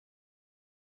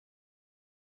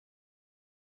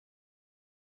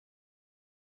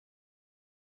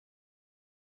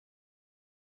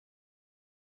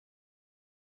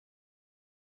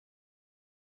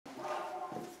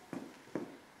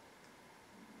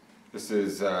This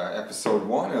is episode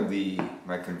 1 of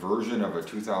my conversion of a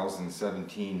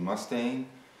 2017 Mustang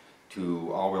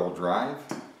to all-wheel drive.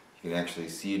 You can actually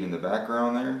see it in the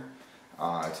background there.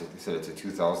 It's a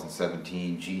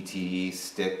 2017 GT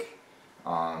stick.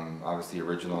 Obviously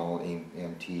original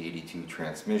MT82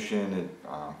 transmission,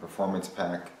 performance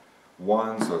pack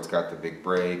 1, so it's got the big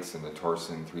brakes and the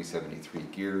Torsen 373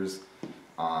 gears.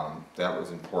 That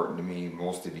was important to me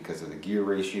mostly because of the gear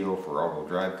ratio for all-wheel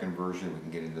drive conversion. We can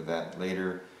get into that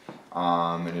later.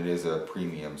 And it is a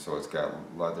premium, so it's got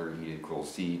leather, heated cool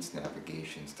seats,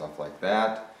 navigation, stuff like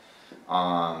that.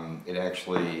 It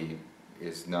actually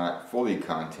is not fully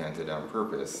contented on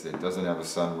purpose. It doesn't have a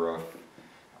sunroof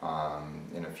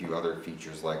and a few other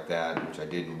features like that, which I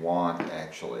didn't want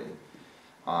actually.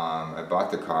 I bought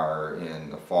the car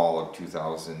in the fall of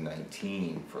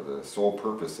 2019 for the sole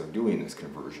purpose of doing this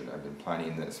conversion. I've been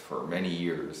planning this for many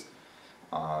years.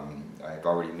 I've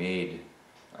already made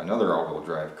another all-wheel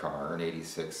drive car, an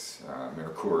 86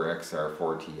 Mercury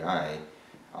XR4 Ti,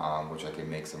 which I can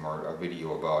make a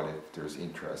video about if there's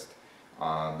interest.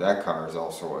 That car is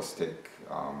also a stick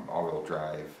all-wheel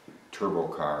drive turbo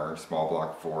car, small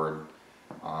block Ford.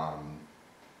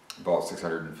 About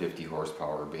 650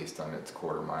 horsepower based on its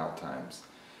quarter-mile times.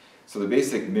 So the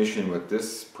basic mission with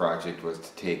this project was to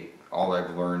take all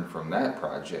I've learned from that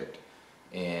project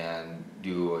and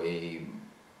do a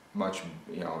much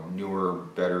newer,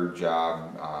 better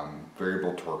job,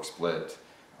 variable torque split,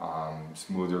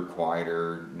 smoother,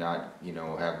 quieter, not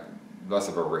have less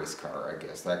of a race car. I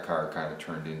guess that car kind of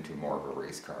turned into more of a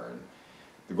race car. And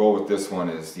the goal with this one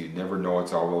is you'd never know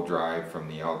it's all-wheel drive from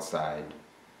the outside.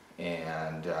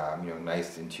 And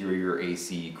nice interior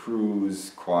AC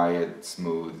cruise, quiet,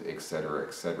 smooth, etc.,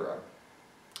 etc.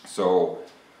 So,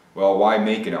 well, why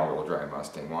make an all-wheel drive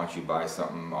Mustang? Why don't you buy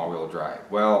something all-wheel drive?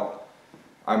 Well,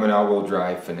 I'm an all-wheel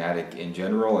drive fanatic in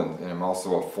general, and I'm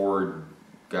also a Ford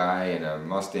guy and a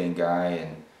Mustang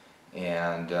guy,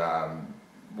 and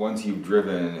once you've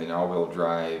driven an all-wheel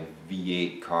drive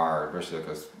V8 car, especially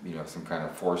like some kind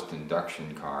of forced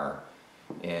induction car,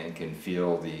 and can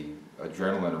feel the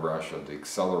adrenaline rush of the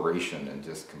acceleration and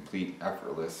just complete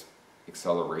effortless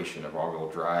acceleration of all-wheel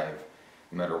drive,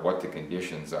 no matter what the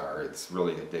conditions are, it's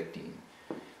really addicting.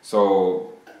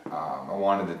 So I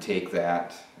wanted to take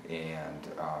that and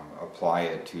apply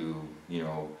it to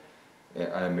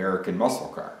an American muscle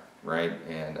car, right?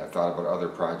 And I thought about other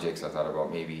projects. I thought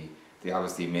about maybe they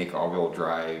obviously make all-wheel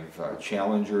drive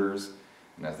Challengers,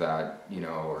 and I thought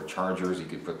or Chargers, you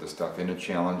could put the stuff in a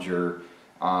Challenger.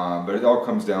 But it all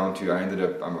comes down to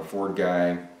I'm a Ford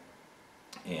guy,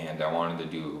 and I wanted to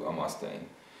do a Mustang.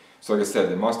 So like I said,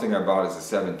 the Mustang I bought is a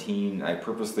 17. I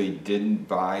purposely didn't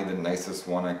buy the nicest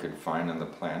one I could find on the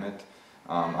planet.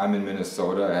 I'm in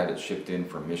Minnesota. I had it shipped in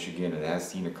from Michigan. It has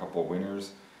seen a couple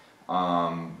winters,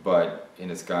 and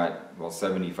it's got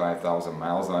 75,000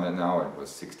 miles on it now. It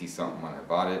was 60 something when I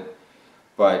bought it,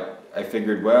 but I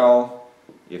figured, well,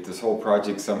 if this whole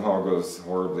project somehow goes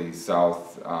horribly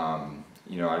south,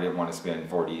 I didn't want to spend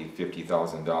 $40,000,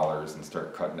 $50,000 and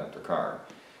start cutting up the car.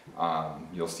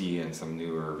 You'll see in some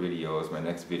newer videos, my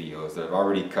next videos, that I've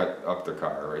already cut up the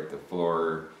car, right? The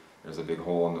floor, there's a big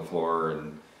hole in the floor,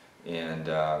 and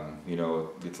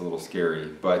it's a little scary.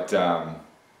 But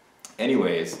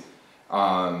anyways,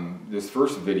 this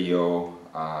first video,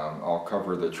 I'll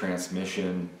cover the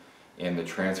transmission and the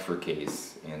transfer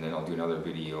case, and then I'll do another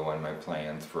video on my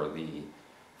plans for the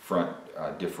front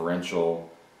differential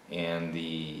and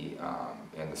the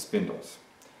spindles.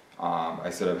 I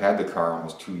said I've had the car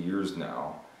almost 2 years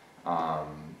now,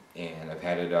 and I've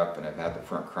had it up, and I've had the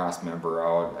front cross member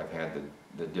out. I've had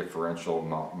the differential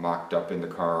mocked up in the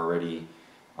car already,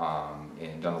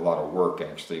 and done a lot of work,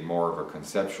 actually, more of a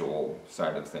conceptual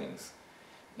side of things.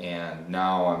 And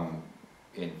now I'm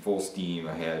in full steam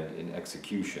ahead in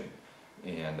execution,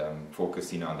 and I'm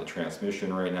focusing on the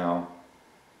transmission right now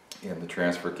and the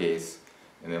transfer case.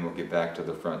 And then we'll get back to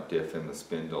the front diff and the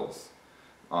spindles,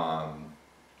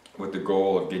 with the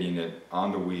goal of getting it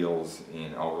on the wheels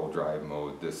in all-wheel drive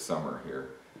mode this summer here.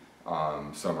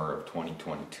 Summer of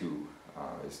 2022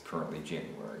 is currently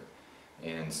January.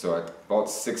 And so at about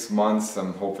 6 months,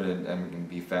 I'm hoping I'm going to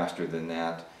be faster than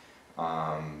that.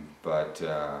 But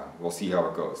we'll see how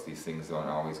it goes. These things don't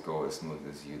always go as smooth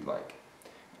as you'd like.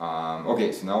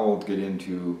 Okay, so now we'll get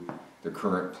into the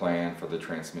current plan for the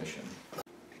transmission.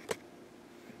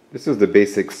 This is the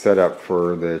basic setup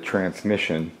for the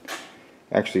transmission.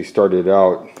 Actually started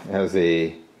out as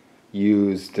a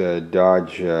used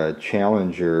Dodge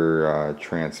Challenger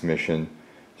transmission,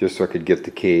 just so I could get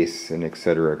the case and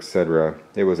etc., etc.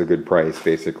 It was a good price,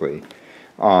 basically.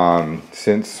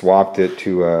 Since swapped it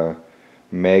to a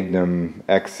Magnum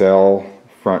XL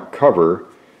front cover,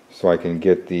 so I can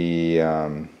get the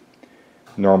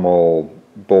normal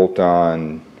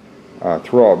bolt-on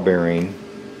throwout bearing.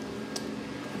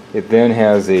 It then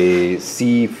has a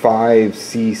C5,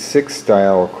 C6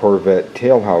 style Corvette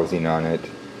tail housing on it,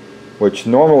 which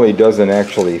normally doesn't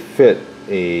actually fit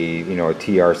a a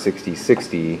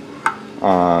TR6060,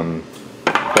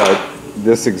 but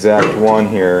this exact one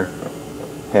here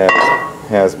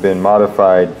has been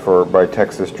modified by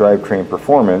Texas Drivetrain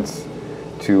Performance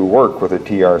to work with a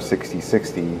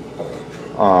TR6060.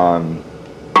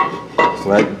 So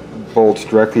that bolts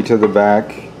directly to the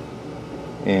back,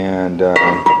 and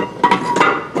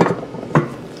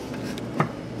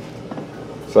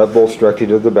so that bolts directly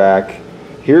to the back.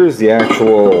 Here's the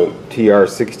actual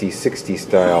TR6060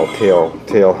 style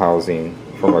tail housing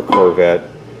from a Corvette,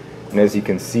 and as you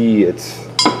can see, it's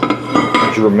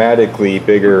dramatically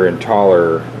bigger and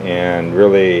taller, and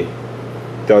really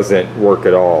doesn't work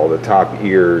at all. The top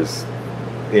ears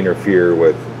interfere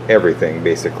with everything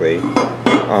basically.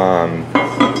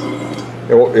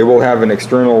 It will have an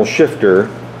external shifter,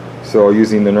 so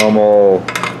using the normal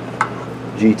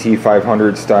GT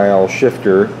 500 style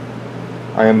shifter.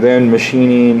 I am then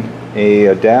machining a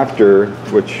adapter,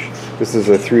 which this is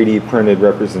a 3D printed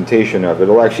representation of.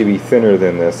 It'll actually be thinner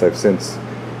than this. I've since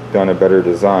done a better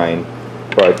design,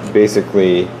 but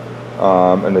basically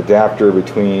an adapter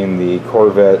between the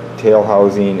Corvette tail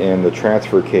housing and the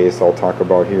transfer case I'll talk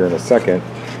about here in a second.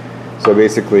 So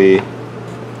basically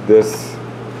this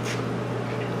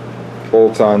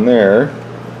bolts on there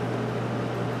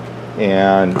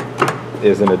and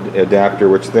is an adapter,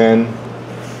 which then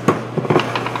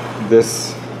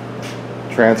this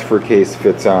transfer case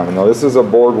fits on. Now this is a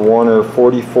Borg Warner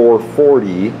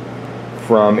 4440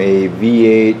 from a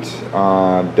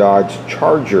V8 Dodge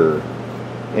Charger,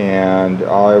 and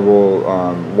I will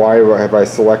why have I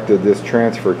selected this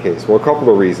transfer case? Well, a couple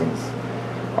of reasons.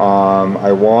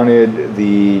 I wanted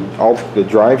the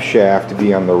drive shaft to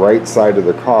be on the right side of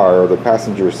the car, or the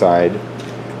passenger side,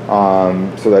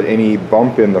 so that any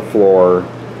bump in the floor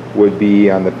would be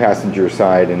on the passenger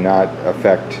side and not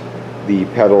affect the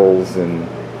pedals and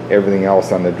everything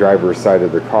else on the driver's side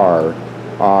of the car.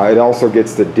 It also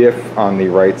gets the diff on the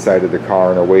right side of the car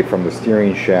and away from the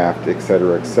steering shaft,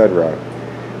 etc., etc.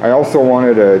 I also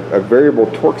wanted a variable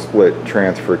torque split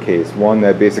transfer case, one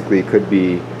that basically could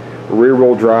be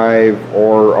rear-wheel drive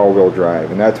or all-wheel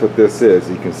drive, and that's what this is.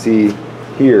 You can see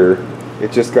here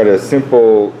it's just got a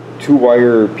simple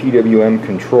 2-wire PWM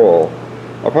control.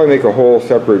 I'll probably make a whole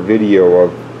separate video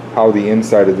of how the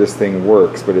inside of this thing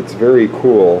works, but it's very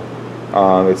cool.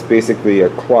 It's basically a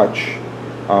clutch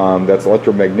that's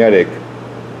electromagnetic,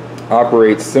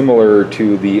 operates similar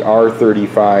to the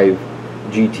R35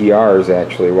 GTRs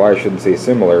actually. Well, I shouldn't say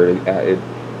similar, it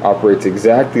operates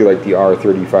exactly like the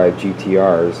R35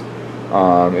 GTRs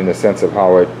in the sense of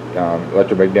how it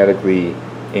electromagnetically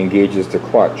engages the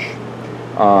clutch.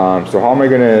 So how am I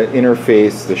going to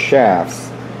interface the shafts?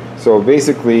 So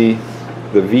basically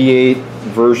the V8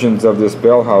 versions of this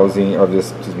bell housing, of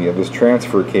this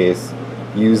transfer case,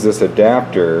 use this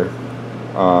adapter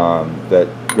that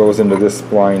goes into this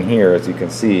spline here, as you can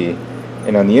see,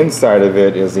 and on the inside of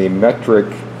it is a metric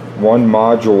 1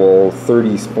 module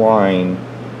 30 spline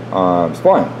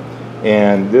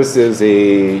and this is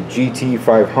a GT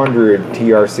 500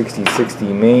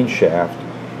 TR6060 main shaft,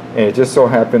 and it just so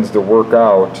happens to work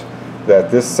out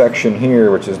that this section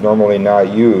here, which is normally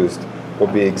not used, will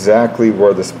be exactly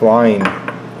where the spline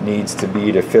needs to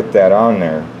be to fit that on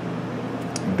there,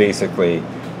 basically,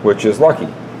 which is lucky.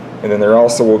 And then there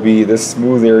also will be this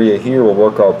smooth area here will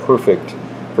work out perfect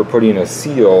for putting a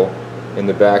seal in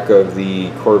the back of the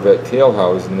Corvette tail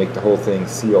house and make the whole thing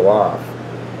seal off.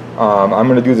 I'm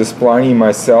going to do the splining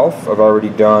myself. I've already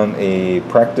done a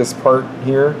practice part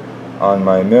here on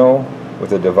my mill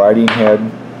with a dividing head,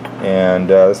 and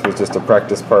this was just a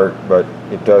practice part, but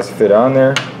it does fit on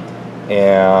there,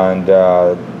 and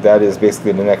that is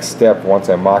basically the next step once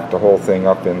I mock the whole thing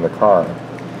up in the car.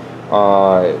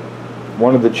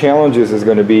 One of the challenges is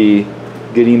going to be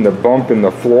getting the bump in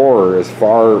the floor as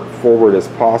far forward as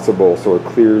possible so it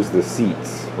clears the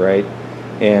seats, right?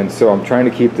 And so I'm trying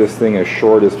to keep this thing as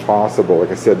short as possible. Like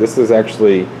I said, this is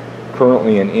actually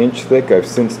currently 1 inch thick. I've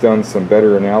since done some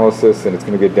better analysis, and it's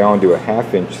going to get down to a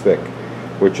 1/2 inch thick,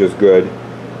 which is good.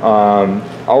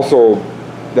 Also,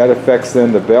 that affects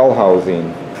then the bell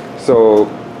housing. So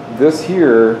this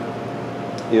here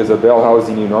is a bell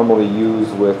housing you normally use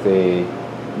with a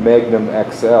Magnum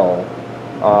XL.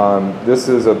 This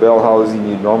is a bell housing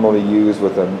you normally use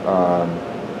with a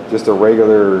just a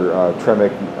regular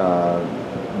Tremec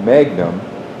Magnum,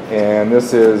 and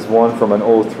this is one from an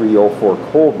 0304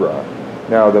 Cobra.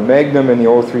 Now the Magnum and the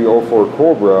 0304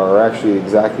 Cobra are actually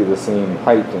exactly the same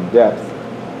height and depth,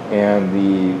 and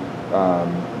the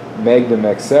Magnum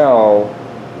XL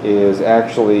is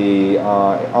actually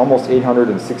almost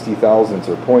 860 thousandths,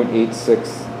 or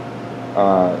 0.86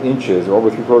 inches, or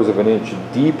over 3/4 of an inch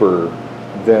deeper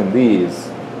than these,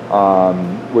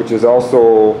 which is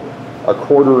also a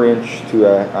 1/4 inch to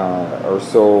or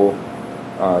so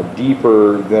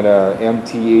deeper than a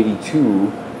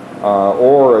MT82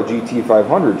 or a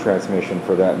GT500 transmission,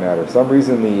 for that matter. For some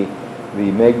reason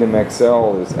the Magnum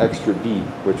XL is extra deep,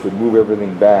 which would move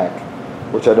everything back,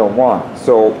 which I don't want.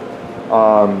 So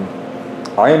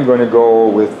I am going to go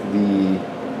with the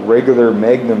regular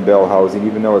Magnum bell housing,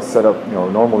 even though it's set up, you know,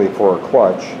 normally for a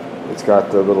clutch. It's got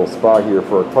the little spot here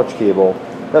for a clutch cable.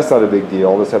 That's not a big deal.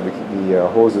 I'll just have the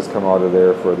hoses come out of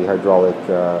there for the hydraulic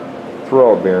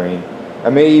throwout bearing. I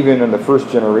may even, in the first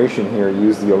generation here,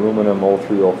 use the aluminum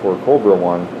 0304 Cobra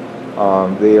one.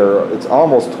 It's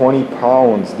almost 20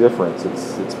 pounds difference.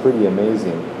 It's pretty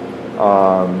amazing,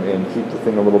 and keep the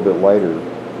thing a little bit lighter.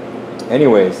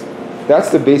 Anyways, that's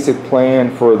the basic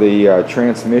plan for the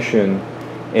transmission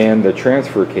and the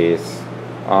transfer case.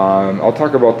 I'll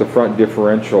talk about the front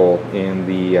differential in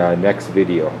the next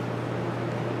video.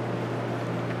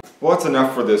 Well, that's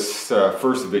enough for this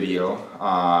first video.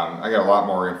 I got a lot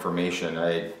more information.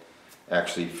 I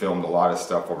actually filmed a lot of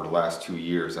stuff over the last 2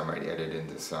 years. I might edit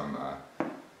into some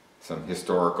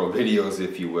historical videos,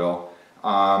 if you will.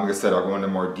 Like I said, I'll go into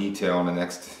more detail in the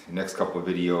next couple of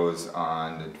videos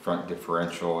on the front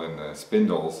differential and the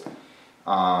spindles.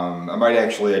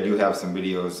 I do have some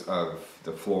videos of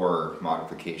the floor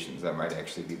modifications. That might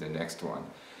actually be the next one.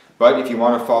 But if you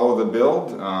want to follow the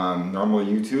build, normal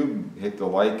YouTube, hit the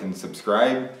like and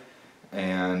subscribe,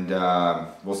 and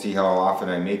we'll see how often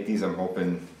I make these. I'm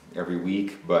hoping every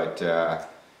week, but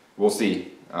we'll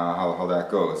see how that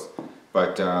goes.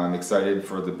 But I'm excited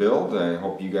for the build. I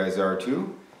hope you guys are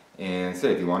too. And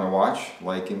if you want to watch,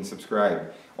 like and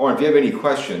subscribe. Oh, and if you have any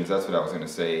questions, that's what I was going to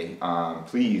say,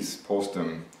 please post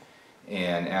them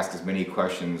and ask as many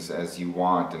questions as you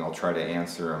want, and I'll try to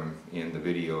answer them in the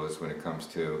videos when it comes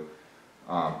to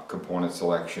component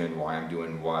selection, why I'm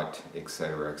doing what,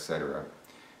 etc., etc.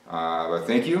 But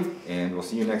thank you, and we'll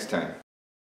see you next time.